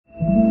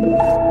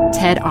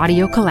TED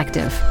Audio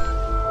Collective.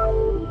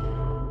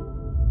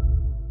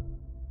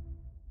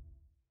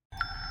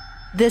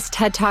 This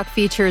TED Talk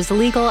features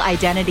legal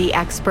identity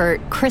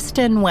expert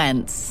Kristen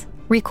Wenz,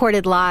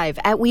 recorded live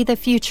at We the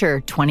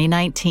Future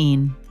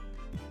 2019.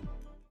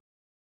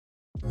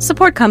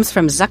 Support comes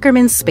from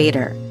Zuckerman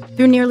Spader.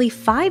 Through nearly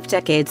 5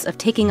 decades of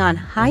taking on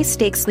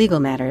high-stakes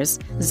legal matters,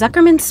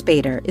 Zuckerman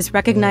Spader is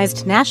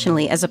recognized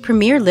nationally as a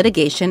premier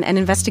litigation and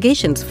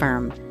investigations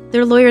firm.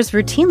 Their lawyers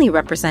routinely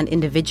represent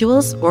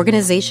individuals,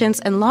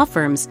 organizations, and law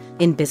firms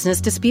in business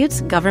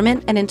disputes,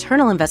 government and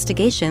internal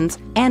investigations,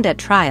 and at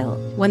trial,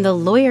 when the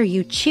lawyer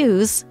you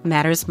choose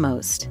matters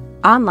most.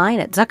 Online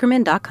at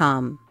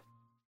Zuckerman.com.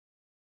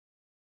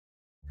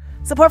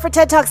 Support for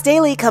TED Talks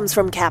Daily comes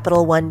from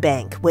Capital One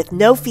Bank. With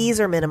no fees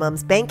or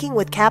minimums, banking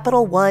with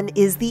Capital One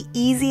is the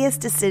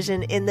easiest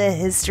decision in the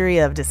history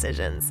of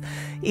decisions.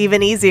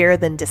 Even easier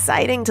than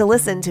deciding to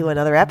listen to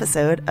another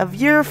episode of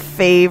your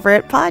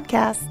favorite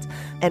podcast.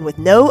 And with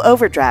no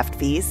overdraft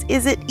fees,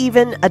 is it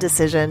even a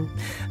decision?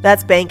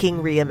 That's banking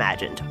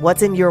reimagined.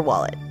 What's in your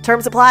wallet?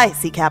 Terms apply.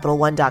 See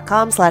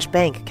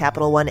CapitalOne.com/bank.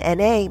 Capital One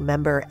N.A.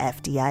 member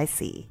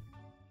FDIC.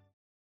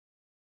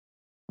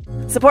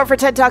 Support for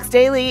TED Talks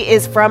Daily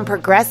is from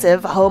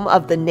Progressive, home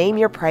of the Name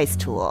Your Price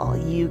tool.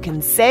 You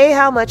can say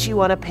how much you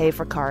want to pay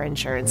for car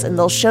insurance, and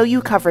they'll show you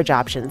coverage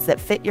options that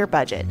fit your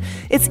budget.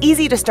 It's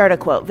easy to start a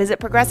quote. Visit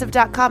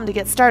Progressive.com to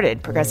get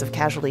started. Progressive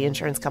Casualty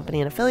Insurance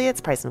Company and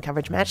Affiliates. Price and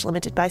coverage match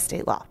limited by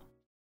state law.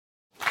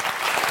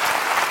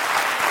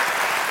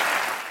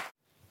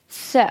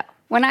 So,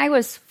 when I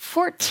was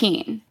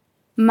 14,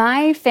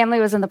 my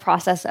family was in the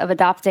process of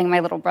adopting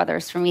my little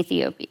brothers from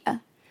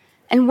Ethiopia.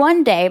 And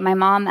one day, my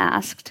mom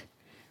asked,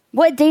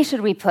 what day should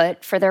we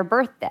put for their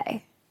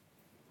birthday?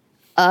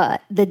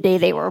 The day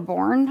they were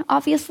born,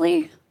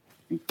 obviously.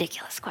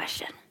 Ridiculous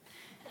question.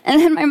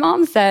 And then my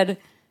mom said,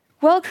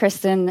 well,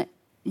 Kristen,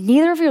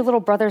 neither of your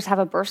little brothers have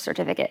a birth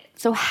certificate,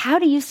 so how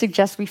do you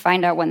suggest we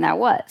find out when that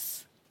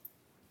was?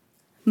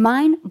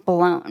 Mind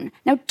blown.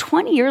 Now,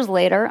 20 years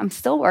later, I'm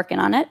still working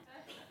on it.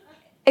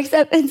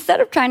 Except instead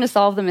of trying to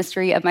solve the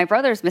mystery of my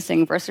brother's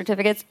missing birth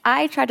certificates,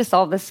 I tried to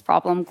solve this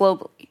problem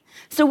globally.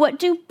 So what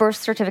do birth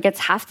certificates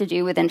have to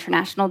do with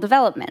international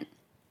development?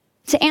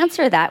 To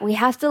answer that, we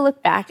have to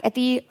look back at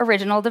the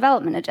original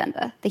development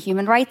agenda, the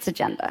Human Rights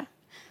Agenda.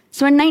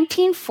 So in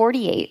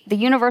 1948, the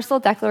Universal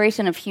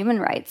Declaration of Human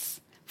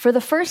Rights, for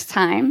the first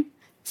time,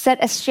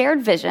 set a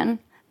shared vision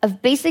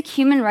of basic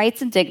human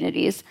rights and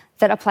dignities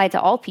that apply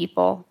to all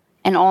people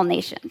and all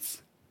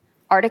nations.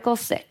 Article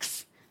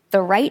 6,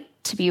 the right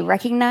to be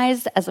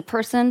recognized as a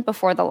person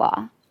before the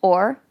law,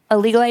 or a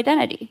legal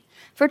identity.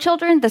 For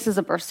children, this is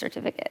a birth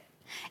certificate.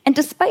 And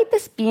despite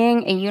this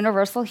being a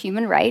universal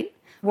human right,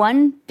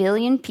 1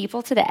 billion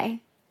people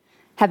today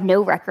have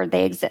no record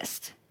they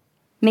exist,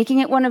 making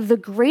it one of the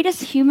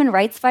greatest human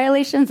rights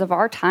violations of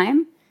our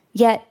time,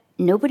 yet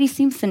nobody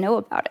seems to know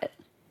about it.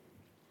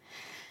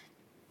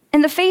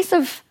 In the face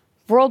of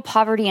world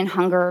poverty and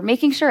hunger,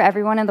 making sure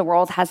everyone in the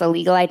world has a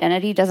legal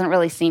identity doesn't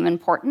really seem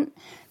important,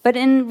 but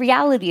in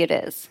reality it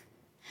is.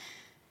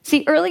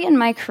 See, early in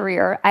my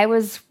career, I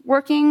was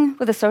working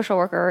with a social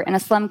worker in a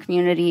slum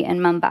community in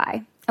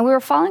Mumbai. And we were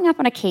following up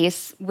on a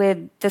case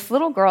with this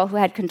little girl who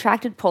had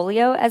contracted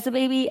polio as a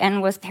baby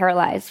and was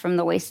paralyzed from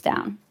the waist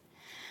down.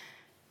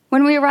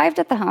 When we arrived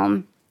at the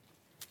home,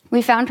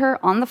 we found her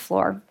on the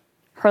floor.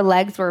 Her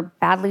legs were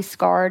badly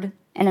scarred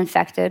and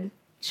infected.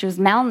 She was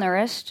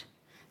malnourished.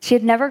 She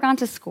had never gone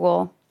to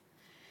school.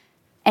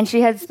 And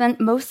she had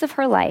spent most of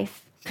her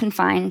life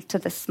confined to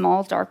this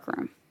small, dark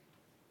room.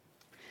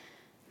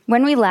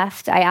 When we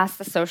left, I asked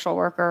the social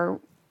worker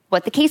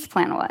what the case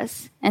plan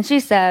was. And she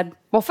said,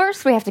 well,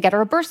 first we have to get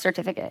her a birth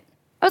certificate.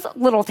 I was a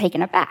little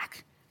taken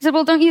aback. I said,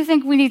 well, don't you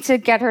think we need to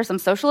get her some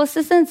social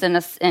assistance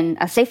and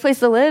a safe place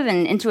to live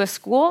and into a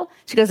school?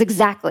 She goes,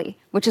 exactly,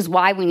 which is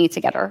why we need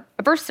to get her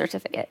a birth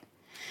certificate.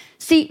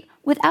 See,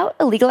 without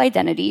a legal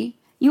identity,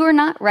 you are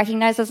not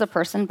recognized as a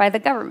person by the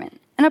government.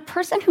 And a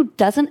person who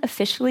doesn't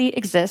officially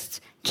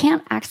exist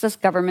can't access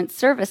government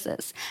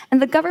services.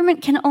 And the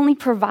government can only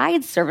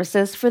provide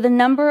services for the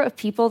number of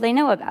people they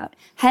know about.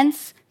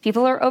 Hence,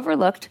 people are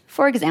overlooked,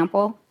 for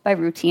example, by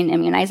routine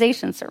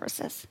immunization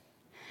services.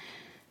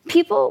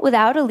 People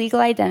without a legal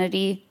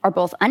identity are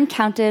both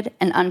uncounted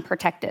and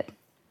unprotected.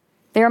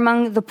 They're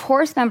among the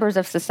poorest members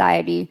of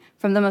society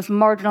from the most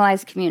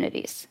marginalized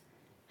communities.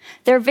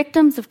 They're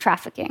victims of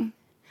trafficking.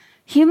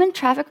 Human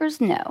traffickers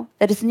know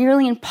that it's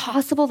nearly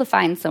impossible to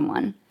find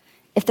someone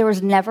if there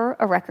was never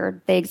a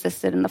record they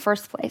existed in the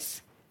first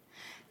place.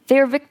 They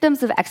are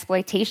victims of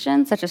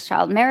exploitation, such as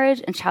child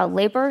marriage and child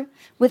labor.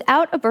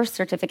 Without a birth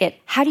certificate,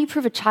 how do you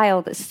prove a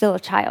child is still a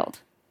child?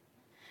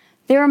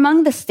 They're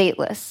among the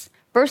stateless.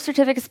 Birth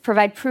certificates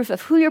provide proof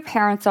of who your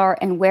parents are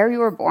and where you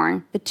were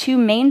born, the two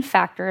main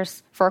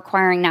factors for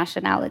acquiring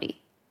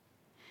nationality.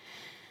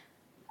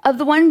 Of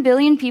the 1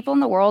 billion people in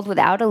the world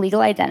without a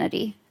legal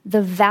identity,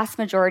 the vast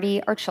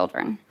majority are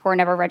children who are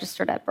never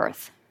registered at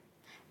birth.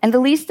 In the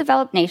least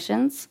developed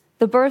nations,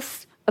 the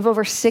births of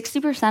over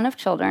 60% of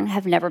children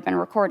have never been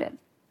recorded.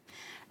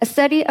 A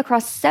study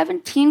across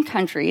 17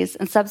 countries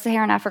in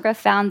sub-Saharan Africa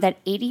found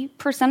that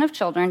 80% of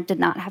children did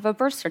not have a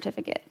birth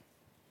certificate.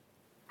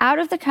 Out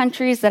of the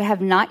countries that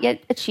have not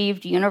yet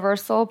achieved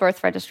universal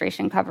birth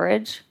registration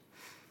coverage,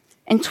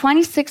 in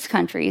 26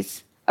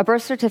 countries, a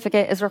birth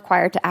certificate is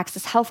required to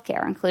access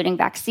healthcare, including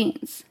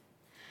vaccines.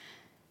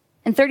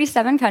 In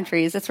 37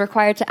 countries, it's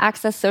required to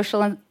access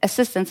social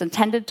assistance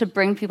intended to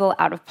bring people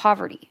out of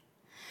poverty.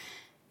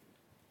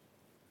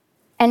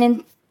 And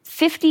in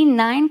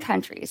 59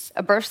 countries,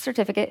 a birth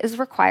certificate is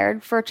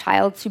required for a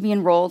child to be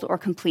enrolled or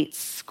complete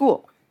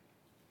school.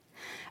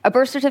 A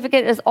birth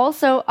certificate is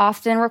also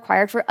often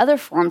required for other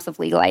forms of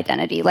legal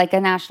identity, like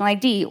a national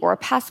ID or a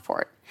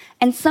passport.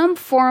 And some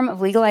form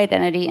of legal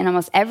identity in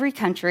almost every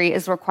country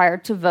is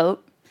required to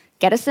vote,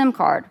 get a SIM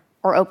card,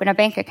 or open a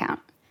bank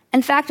account.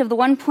 In fact, of the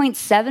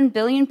 1.7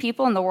 billion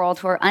people in the world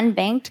who are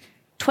unbanked,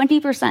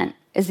 20%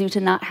 is due to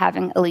not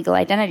having a legal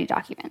identity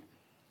document.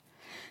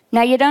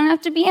 Now, you don't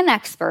have to be an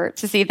expert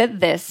to see that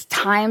this,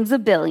 times a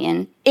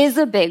billion, is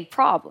a big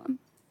problem.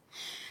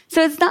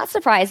 So it's not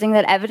surprising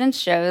that evidence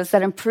shows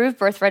that improved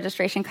birth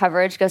registration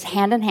coverage goes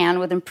hand in hand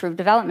with improved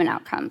development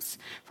outcomes,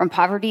 from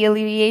poverty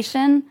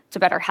alleviation to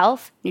better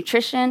health,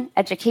 nutrition,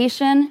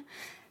 education,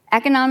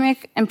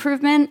 economic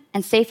improvement,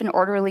 and safe and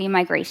orderly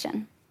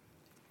migration.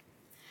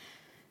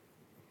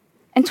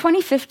 In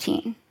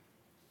 2015,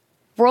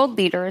 world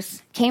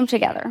leaders came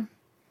together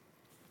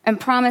and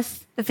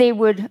promised that they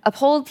would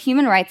uphold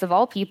human rights of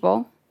all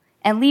people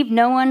and leave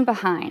no one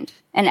behind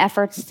in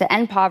efforts to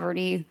end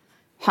poverty,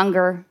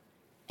 hunger,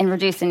 and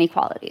reduce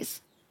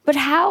inequalities. But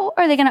how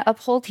are they going to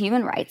uphold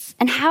human rights?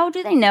 And how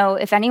do they know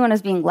if anyone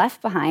is being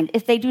left behind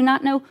if they do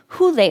not know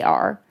who they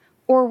are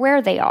or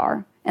where they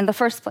are in the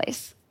first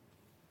place?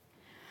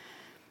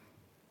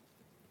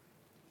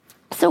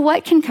 So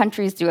what can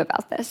countries do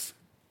about this?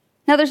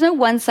 Now, there's no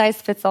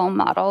one-size-fits-all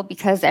model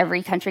because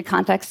every country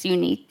context is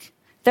unique.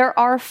 There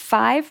are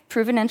 5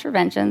 proven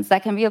interventions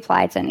that can be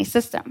applied to any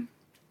system.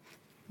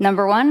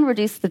 Number 1,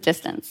 reduce the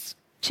distance.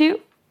 2,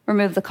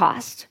 remove the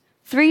cost.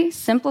 3,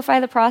 simplify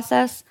the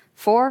process.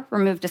 4,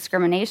 remove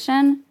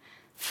discrimination.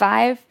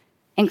 5,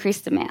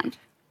 increase demand.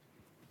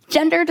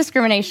 Gender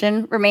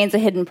discrimination remains a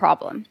hidden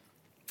problem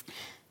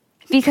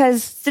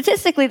because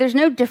statistically there's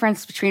no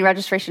difference between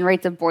registration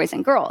rates of boys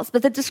and girls,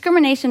 but the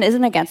discrimination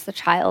isn't against the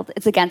child,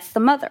 it's against the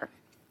mother.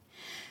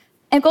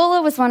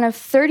 Angola was one of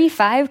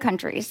 35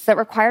 countries that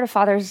required a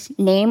father's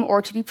name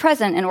or to be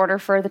present in order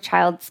for the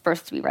child's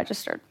birth to be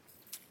registered.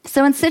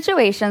 So in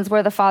situations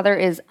where the father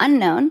is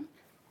unknown,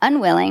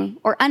 unwilling,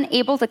 or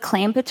unable to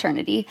claim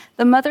paternity,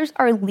 the mothers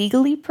are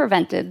legally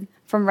prevented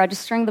from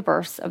registering the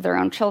births of their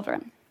own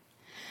children.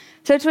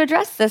 So to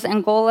address this,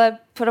 Angola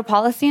put a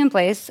policy in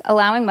place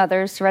allowing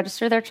mothers to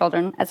register their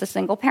children as a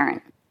single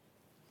parent.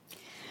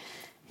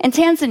 In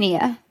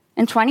Tanzania,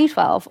 in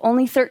 2012,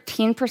 only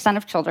 13%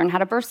 of children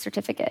had a birth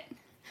certificate.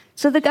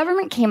 So the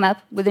government came up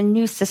with a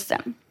new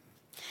system.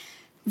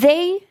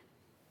 They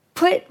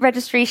put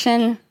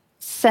registration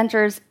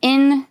centers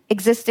in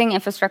existing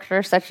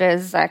infrastructure, such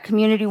as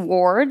community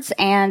wards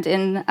and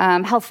in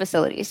health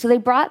facilities. So they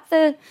brought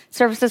the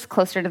services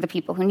closer to the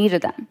people who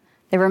needed them.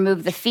 They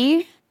removed the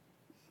fee.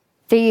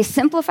 They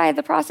simplified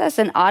the process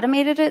and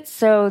automated it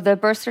so the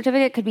birth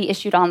certificate could be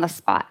issued on the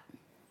spot.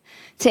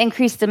 To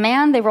increase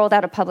demand, they rolled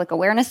out a public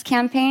awareness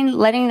campaign,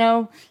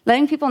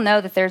 letting people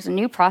know that there's a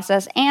new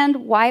process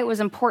and why it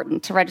was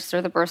important to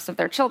register the births of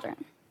their children.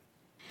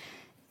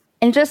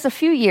 In just a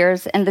few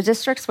years, in the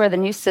districts where the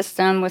new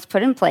system was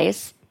put in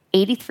place,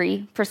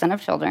 83%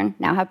 of children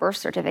now have birth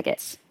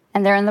certificates,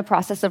 and they're in the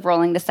process of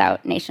rolling this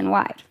out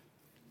nationwide.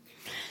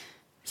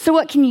 So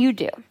what can you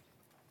do?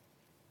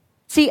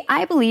 See,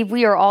 I believe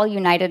we are all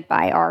united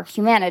by our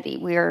humanity.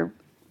 We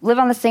live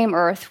on the same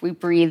earth, we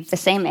breathe the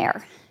same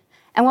air.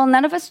 And while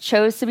none of us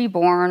chose to be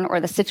born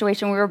or the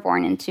situation we were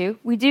born into,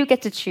 we do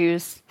get to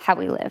choose how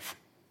we live.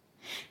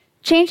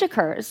 Change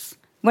occurs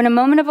when a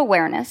moment of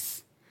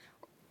awareness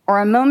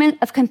or a moment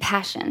of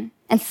compassion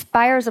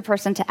inspires a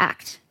person to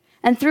act.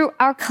 And through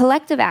our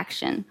collective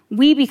action,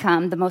 we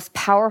become the most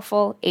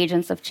powerful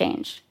agents of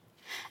change.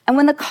 And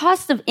when the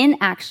cost of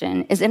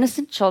inaction is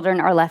innocent children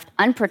are left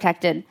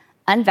unprotected,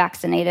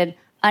 unvaccinated,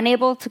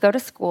 unable to go to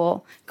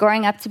school,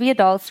 growing up to be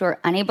adults who are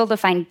unable to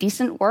find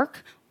decent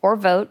work or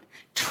vote,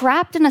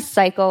 trapped in a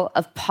cycle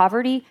of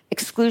poverty,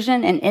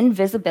 exclusion, and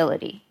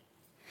invisibility.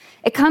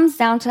 It comes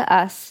down to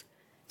us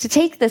to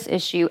take this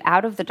issue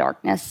out of the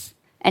darkness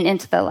and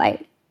into the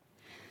light.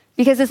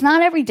 Because it's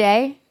not every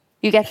day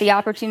you get the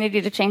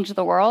opportunity to change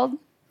the world,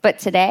 but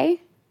today,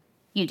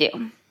 you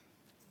do.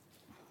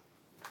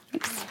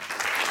 Thanks.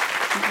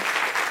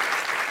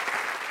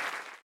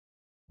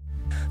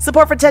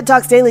 Support for TED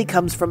Talks Daily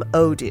comes from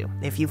Odoo.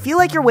 If you feel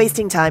like you're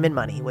wasting time and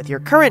money with your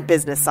current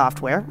business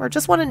software or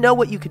just want to know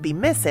what you could be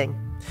missing,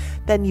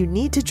 then you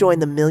need to join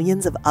the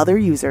millions of other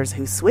users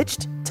who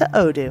switched to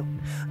Odoo.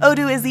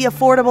 Odoo is the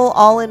affordable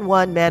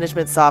all-in-one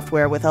management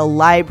software with a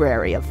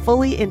library of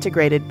fully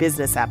integrated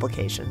business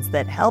applications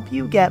that help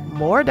you get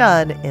more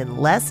done in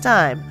less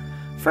time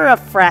for a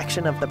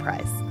fraction of the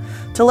price.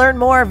 To learn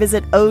more,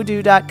 visit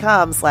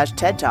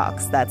odoo.com/TED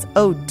Talks. That's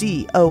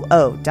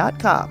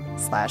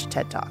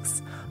ODOO.com/TED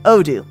Talks.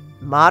 Odoo,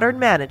 modern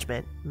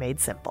management made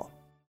simple.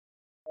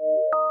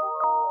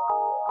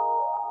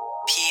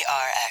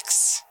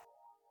 PRX.